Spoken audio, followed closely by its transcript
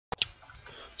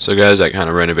So guys, I kind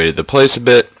of renovated the place a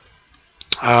bit.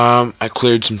 I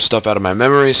cleared some stuff out of my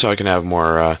memory so I can have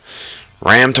more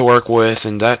RAM to work with,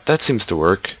 and that seems to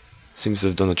work. Seems to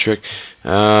have done the trick.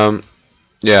 Yeah,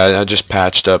 I just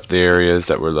patched up the areas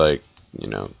that were like, you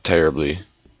know, terribly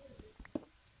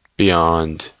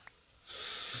beyond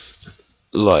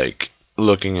like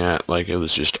looking at, like it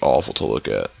was just awful to look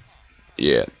at.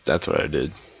 Yeah, that's what I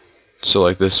did. So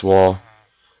like this wall,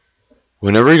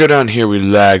 whenever we go down here we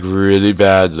lag really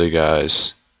badly,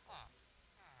 guys.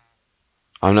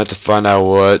 I'm gonna have to find out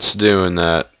what's doing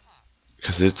that,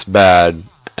 because it's bad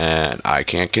and I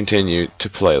can't continue to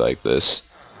play like this,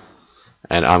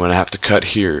 and I'm gonna have to cut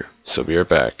here, so be right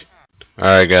back.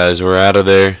 Alright guys, we're out of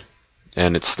there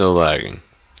and it's still lagging,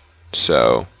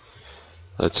 so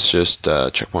let's just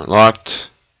checkpoint locked.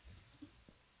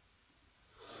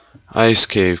 Ice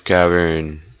cave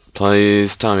cavern.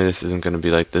 Please tell me this isn't gonna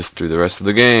be like this through the rest of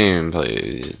the game,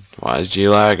 please. Why is G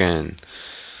lagging?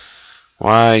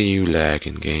 Why you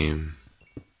lagging, game?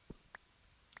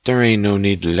 There ain't no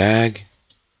need to lag,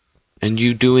 and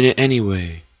you doing it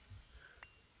anyway.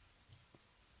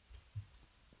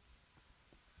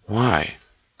 Why?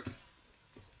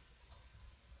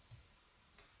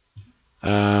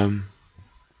 I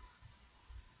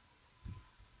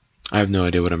have no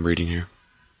idea what I'm reading here.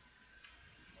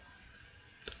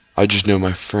 I just know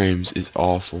my frames is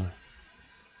awful.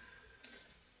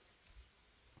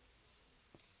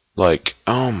 Like,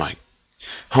 oh my,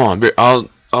 hold on,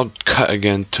 I'll cut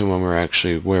again to when we're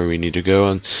actually where we need to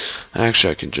go, and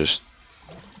actually I can just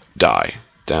die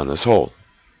down this hole.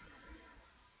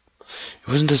 It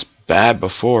wasn't this bad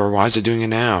before. Why is it doing it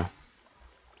now?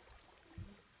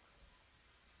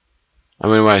 I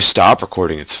mean, when I stop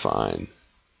recording, it's fine,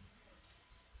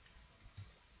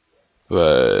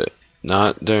 but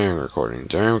not during recording.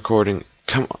 During recording,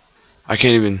 come on, I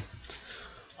can't even.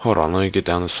 Hold on, let me get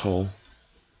down this hole.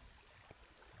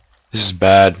 This is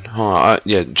bad. Hold on,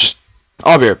 yeah, just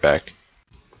I'll be right back.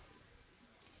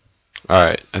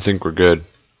 Alright, I think we're good.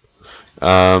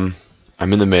 I'm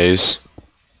in the maze,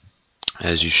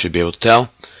 as you should be able to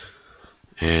tell,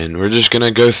 and we're just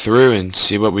gonna go through and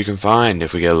see what we can find.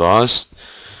 If we get lost,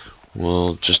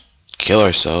 we'll just kill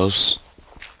ourselves,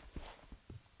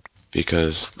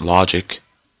 because logic.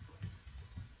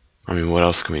 I mean, what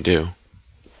else can we do?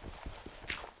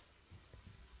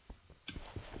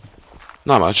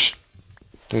 Not much.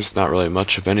 There's not really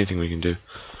much of anything we can do.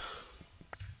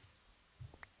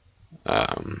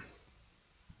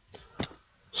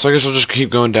 So I guess we'll just keep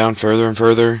going down further and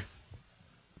further.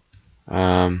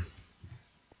 Till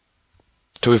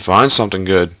we find something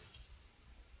good.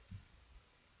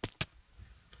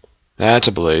 That's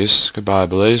a blaze. Goodbye,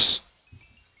 blaze.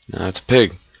 No, that's a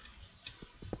pig.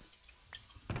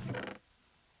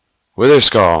 Wither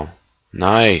skull.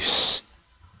 Nice.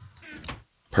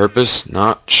 Purpose?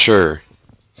 Not sure.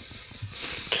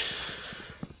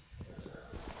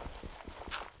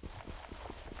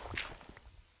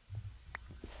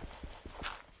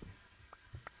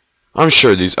 I'm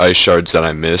sure these ice shards that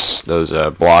I miss, those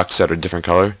blocks that are different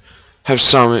color, have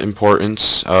some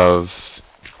importance of...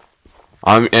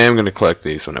 I am going to collect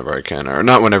these whenever I can, or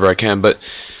not whenever I can, but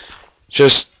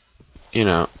just, you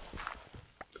know,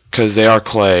 because they are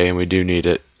clay and we do need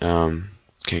it. Can't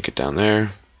get down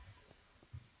there.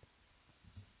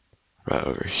 Right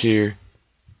over here.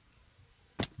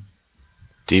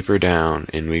 Deeper down,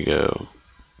 in we go.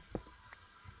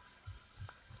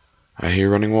 I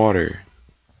hear running water.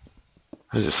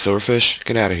 What is it, silverfish?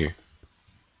 Get out of here.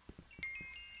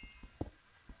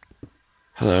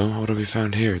 Hello, what have we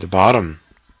found here? The bottom.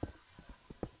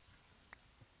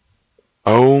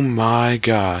 Oh my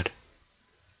god.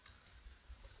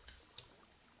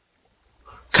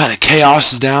 What kind of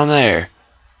chaos is down there?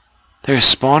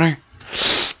 There's a spawner.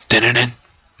 Dun-dun-dun.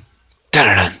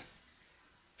 Dun-dun-dun.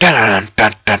 Dun-dun-dun.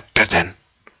 Dun-dun-dun.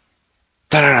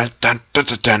 Dun-dun-dun.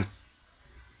 Dun-dun-dun.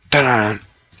 Dun-dun-dun.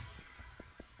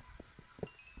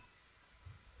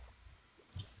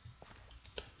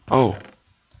 Oh.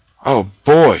 Oh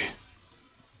boy.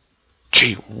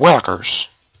 Gee willikers.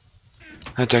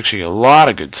 That's actually a lot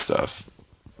of good stuff.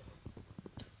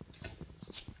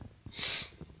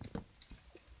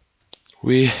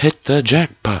 We hit the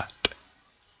jackpot.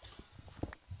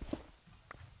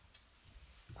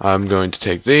 I'm going to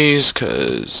take these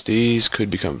because these could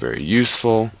become very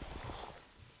useful.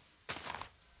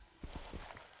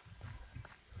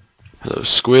 Hello,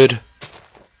 squid.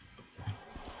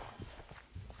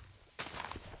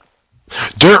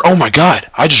 Dirt! Oh my god!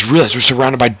 I just realized we're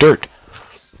surrounded by dirt.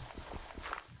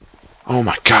 Oh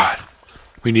my god.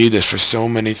 We need this for so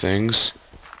many things.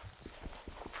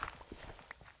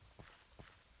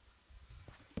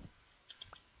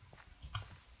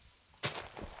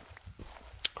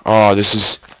 Oh, this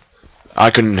is... I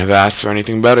couldn't have asked for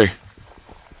anything better.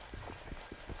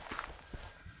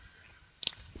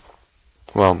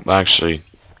 Well, actually,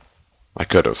 I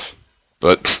could have.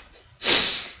 But,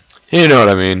 you know what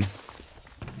I mean.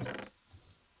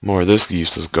 More of this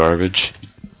useless garbage.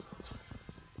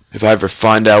 If I ever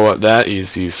find out what that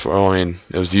is used for, I mean,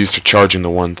 it was used for charging the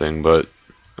one thing, but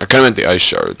I kind of meant the ice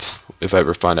shards. If I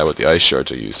ever find out what the ice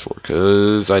shards are used for,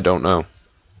 because I don't know.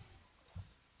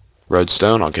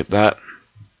 Redstone, I'll get that.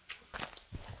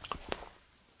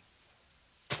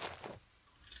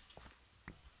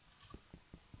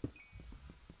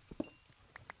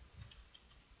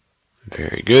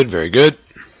 Very good, very good.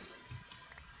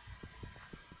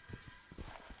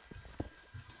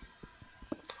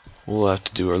 We'll have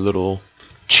to do our little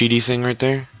cheaty thing right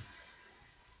there.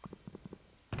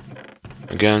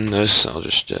 Again, this, I'll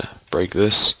just break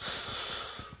this.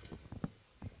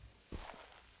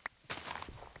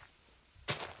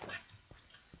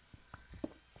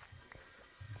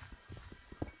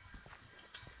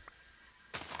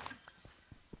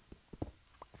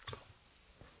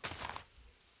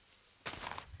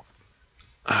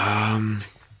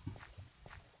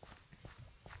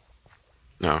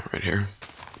 No, right here.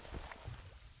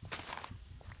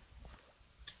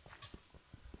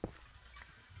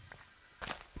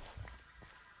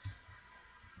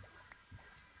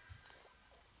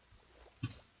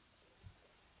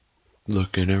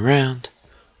 Looking around,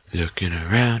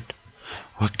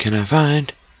 what can I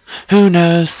find? Who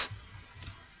knows?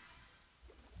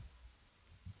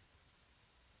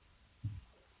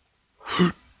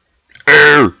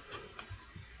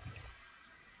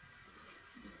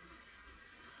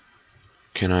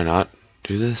 Can I not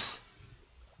do this?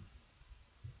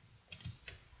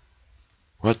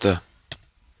 What the?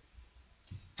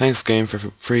 Thanks, game, for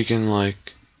freaking,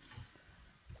 like,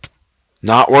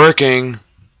 not working.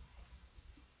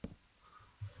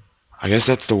 I guess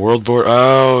that's the world border.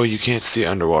 Oh, you can't see it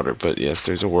underwater, but yes,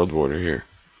 there's a world border here.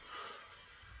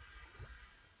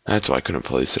 That's why I couldn't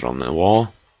place it on the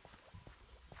wall.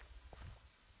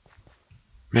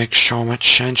 Makes so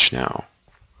much sense now.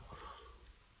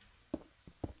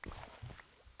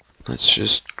 Let's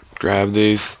just grab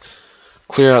these,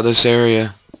 clear out this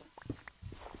area.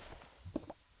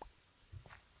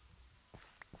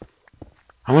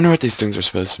 I wonder what these things are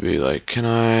supposed to be like. Can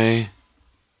I...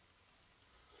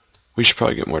 We should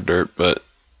probably get more dirt, but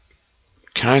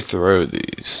can I throw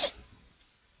these?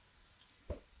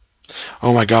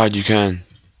 Oh my god, you can.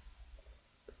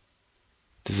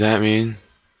 Does that mean...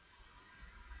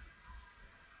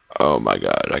 Oh my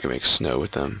god, I can make snow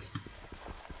with them.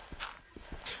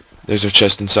 There's a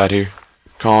chest inside here.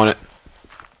 Calling it.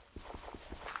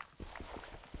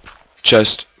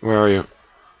 Chest, where are you?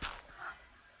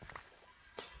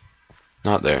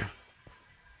 Not there.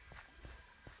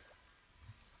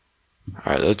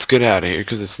 Alright, let's get out of here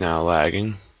because it's now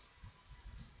lagging.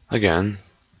 Again.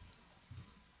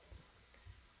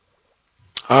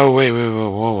 Oh, wait, whoa,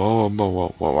 whoa, whoa,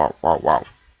 whoa, whoa, whoa, whoa.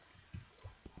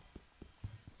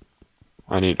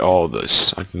 I need all of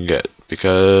this I can get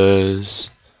because...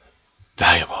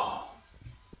 valuable.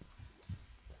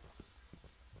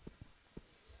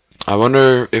 I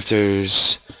wonder if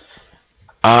there's...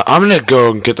 I'm gonna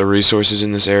go and get the resources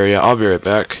in this area. I'll be right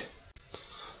back.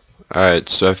 Alright,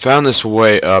 so I found this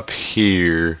way up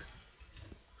here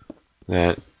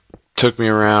that took me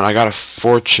around. I got a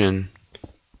fortune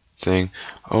thing.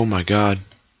 Oh my god.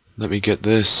 Let me get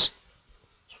this.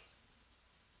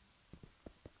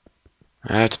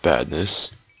 That's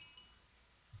badness.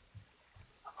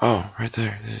 Oh, right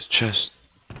there. There's a chest.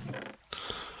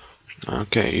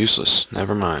 Okay, useless.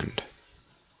 Never mind.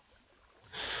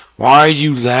 Why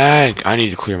you lag? I need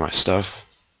to clear my stuff,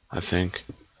 I think.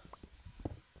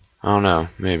 I don't know,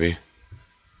 maybe.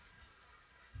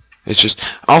 It's just,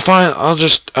 I'll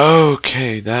just,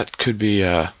 okay, that could be,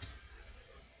 I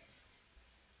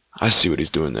see what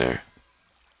he's doing there.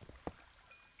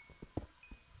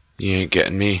 You ain't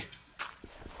getting me.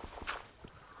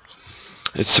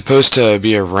 It's supposed to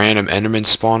be a random enderman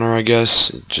spawner, I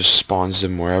guess. It just spawns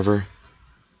them wherever.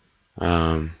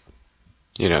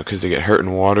 You know, because they get hurt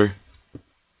in water.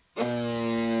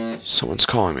 Someone's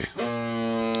calling me.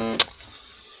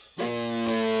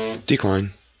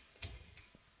 Decline.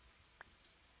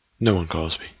 No one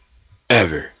calls me.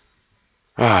 Ever.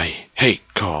 I hate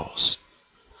calls.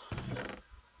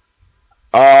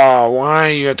 Oh, why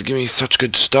you have to give me such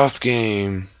good stuff,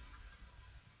 game?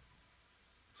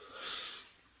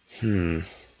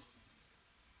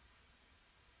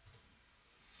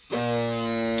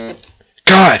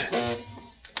 God!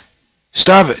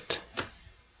 Stop it!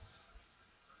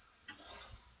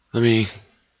 Let me...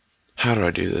 How do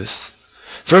I do this?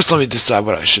 First, let me decide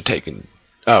what I should take and...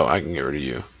 Oh, I can get rid of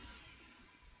you.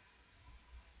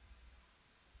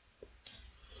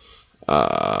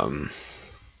 That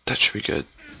should be good.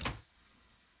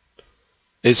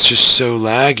 It's just so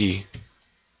laggy.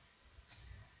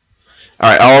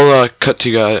 Alright, I'll cut to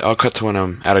you guys. I'll cut to when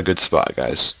I'm at a good spot,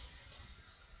 guys.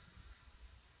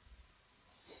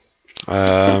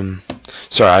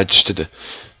 Sorry, I just had to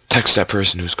text that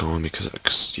person who's calling me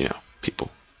because you know, people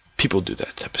do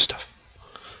that type of stuff.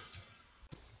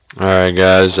 Alright,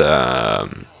 guys,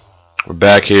 we're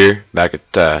back here, back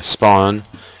at spawn,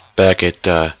 back at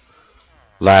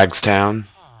Lagstown,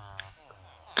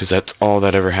 because that's all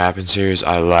that ever happens here is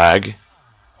I lag.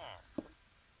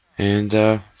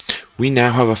 And we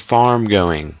now have a farm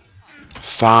going.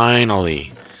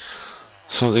 Finally.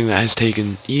 Something that has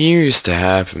taken years to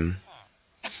happen.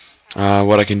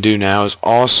 What I can do now is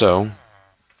also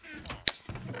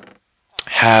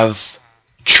have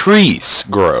trees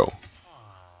grow.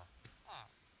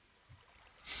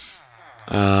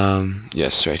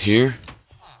 Yes, right here.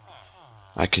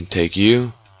 I can take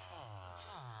you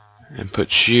and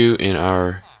put you in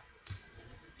our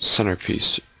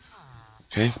centerpiece.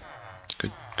 Okay?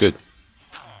 Good, good.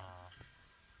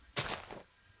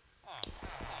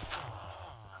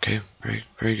 Okay, very,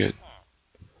 very good.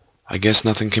 I guess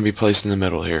nothing can be placed in the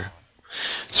middle here.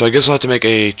 So I guess I'll have to make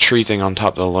a tree thing on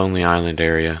top of the Lonely Island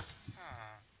area.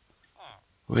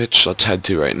 Which, let's head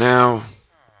to right now.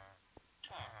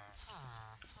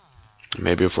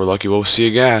 Maybe if we're lucky we'll see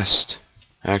a ghast.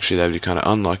 Actually, that would be kind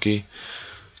of unlucky.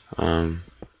 Because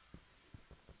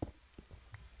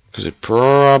it'd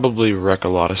probably wreck a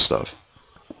lot of stuff.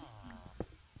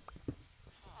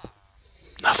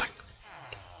 Nothing.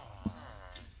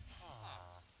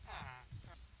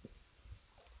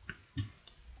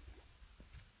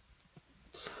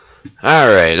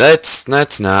 Alright,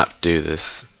 let's not do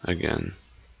this again.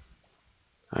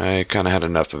 I kind of had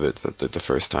enough of it the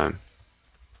first time.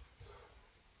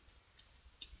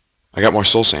 I got more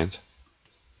soul sand.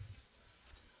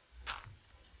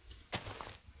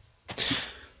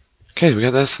 Okay, we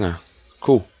got this now.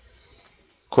 Cool.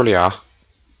 Coolio.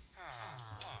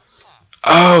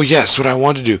 Oh, yes, what I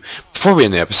wanted to do. Before we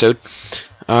end the episode,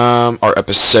 or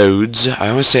episodes, I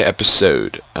always say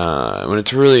episode, when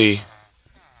it's really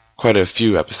quite a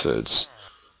few episodes.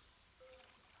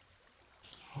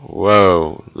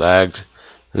 Whoa,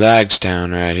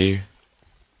 Lagstown right here.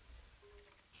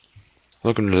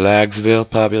 Welcome to Lagsville,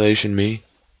 population me.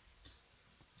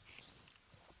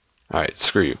 Alright,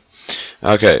 screw you.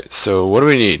 Okay, so what do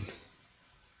we need?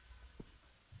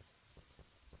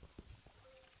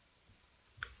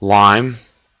 Lime.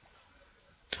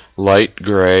 Light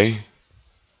gray.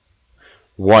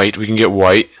 White, we can get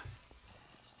white.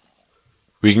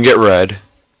 We can get red.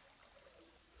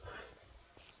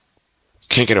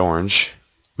 Can't get orange.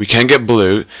 We can get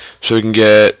blue, so we can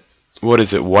get, what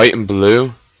is it, white and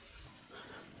blue?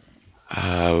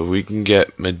 We can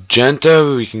get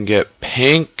magenta, we can get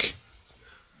pink.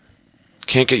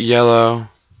 Can't get yellow.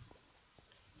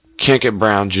 Can't get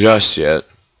brown just yet.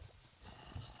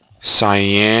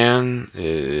 Cyan,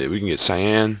 we can get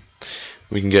cyan.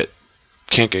 We can get,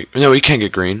 no, we can't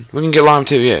get green. We can get lime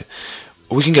too, yeah.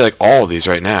 We can get like all of these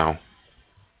right now.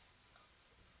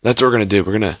 That's what we're gonna do.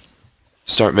 We're gonna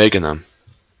start making them.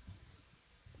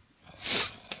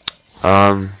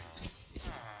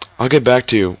 I'll get back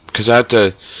to you because I have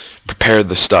to prepare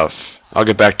the stuff. I'll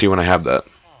get back to you when I have that.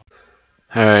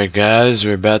 Alright guys,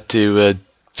 we're about to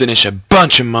finish a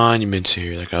bunch of monuments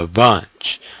here, like a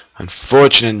bunch.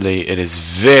 Unfortunately, it is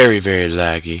very, very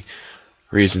laggy.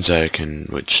 Reasons I can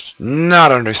which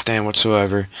not understand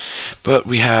whatsoever. But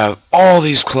we have all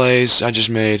these clays I just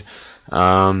made.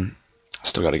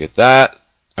 Still gotta get that.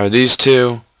 Are these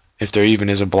two? If there even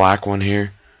is a black one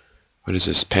here. What is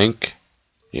this, pink?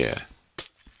 Yeah.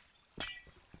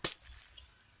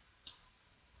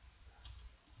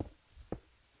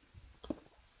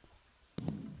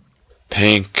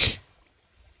 Pink.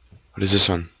 What is this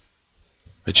one?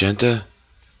 Magenta?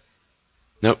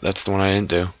 Nope, that's the one I didn't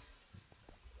do.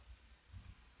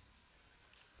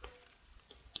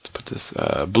 Let's put this,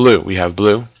 blue. We have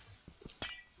blue.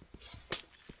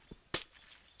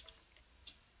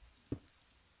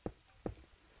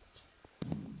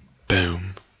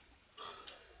 Boom.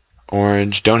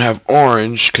 Orange. Don't have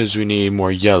orange because we need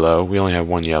more yellow. We only have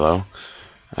one yellow.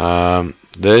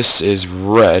 This is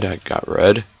red. I got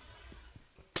red.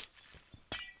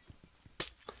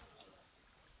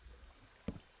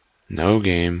 No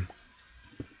game.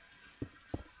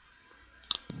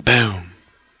 Boom.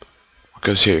 What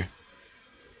goes here?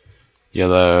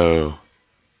 Yellow.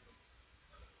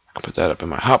 Put that up in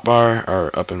my hotbar,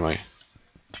 or up in my...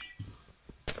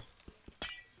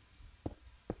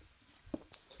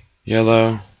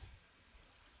 Yellow.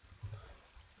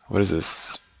 What is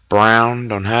this? Brown,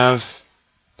 don't have.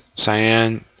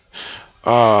 Cyan.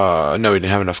 No, we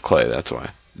didn't have enough clay, that's why.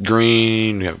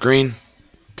 Green, we have green.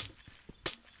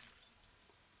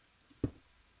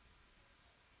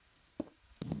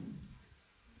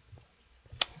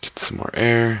 Get some more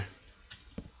air.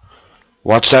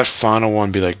 Watch that final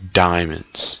one be like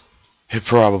diamonds. It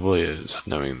probably is,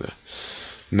 knowing the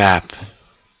map.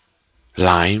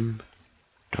 Lime.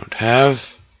 Don't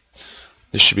have.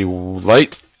 This should be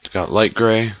light. Got light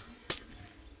gray.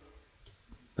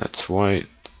 That's white.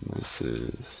 This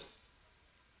is...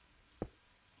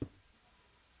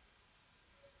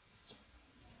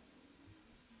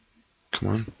 Come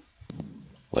on.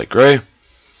 Light gray.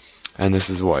 And this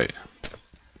is white.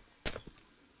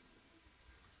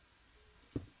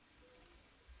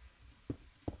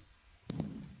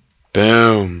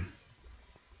 Boom.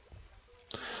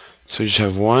 So you just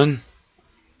have 1,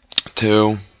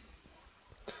 2,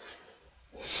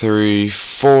 3,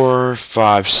 4,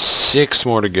 5, 6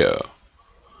 more to go.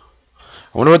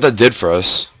 I wonder what that did for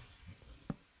us.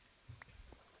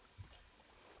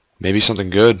 Maybe something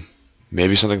good.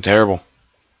 Maybe something terrible.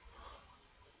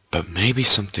 But maybe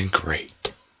something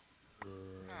great.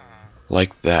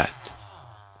 Like that.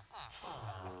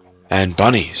 And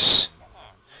bunnies.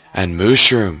 And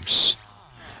mushrooms.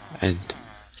 And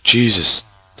Jesus,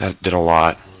 that did a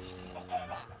lot.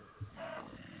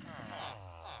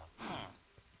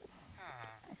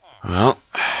 Well,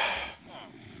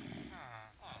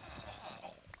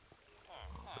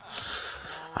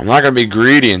 I'm not gonna be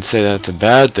greedy and say that's a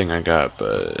bad thing I got,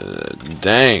 but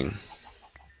dang.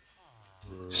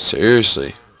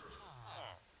 Seriously.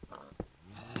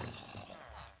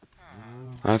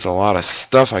 That's a lot of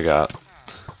stuff I got.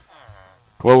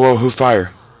 Whoa, whoa, who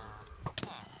fire?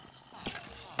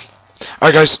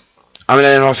 Alright guys, I'm gonna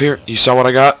end off here. You saw what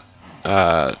I got?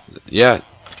 Yeah.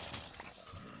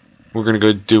 We're gonna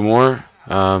go do more.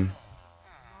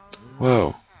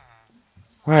 Whoa.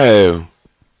 Whoa.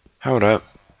 Hold up.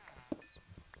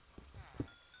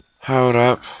 Hold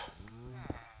up.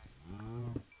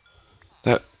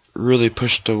 That really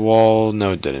pushed the wall.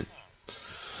 No, it didn't.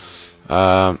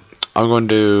 I'm going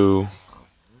to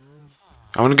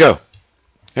go.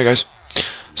 Hey guys.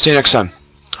 See you next time.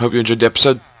 Hope you enjoyed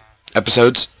the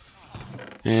episodes.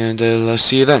 And I'll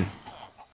see you then.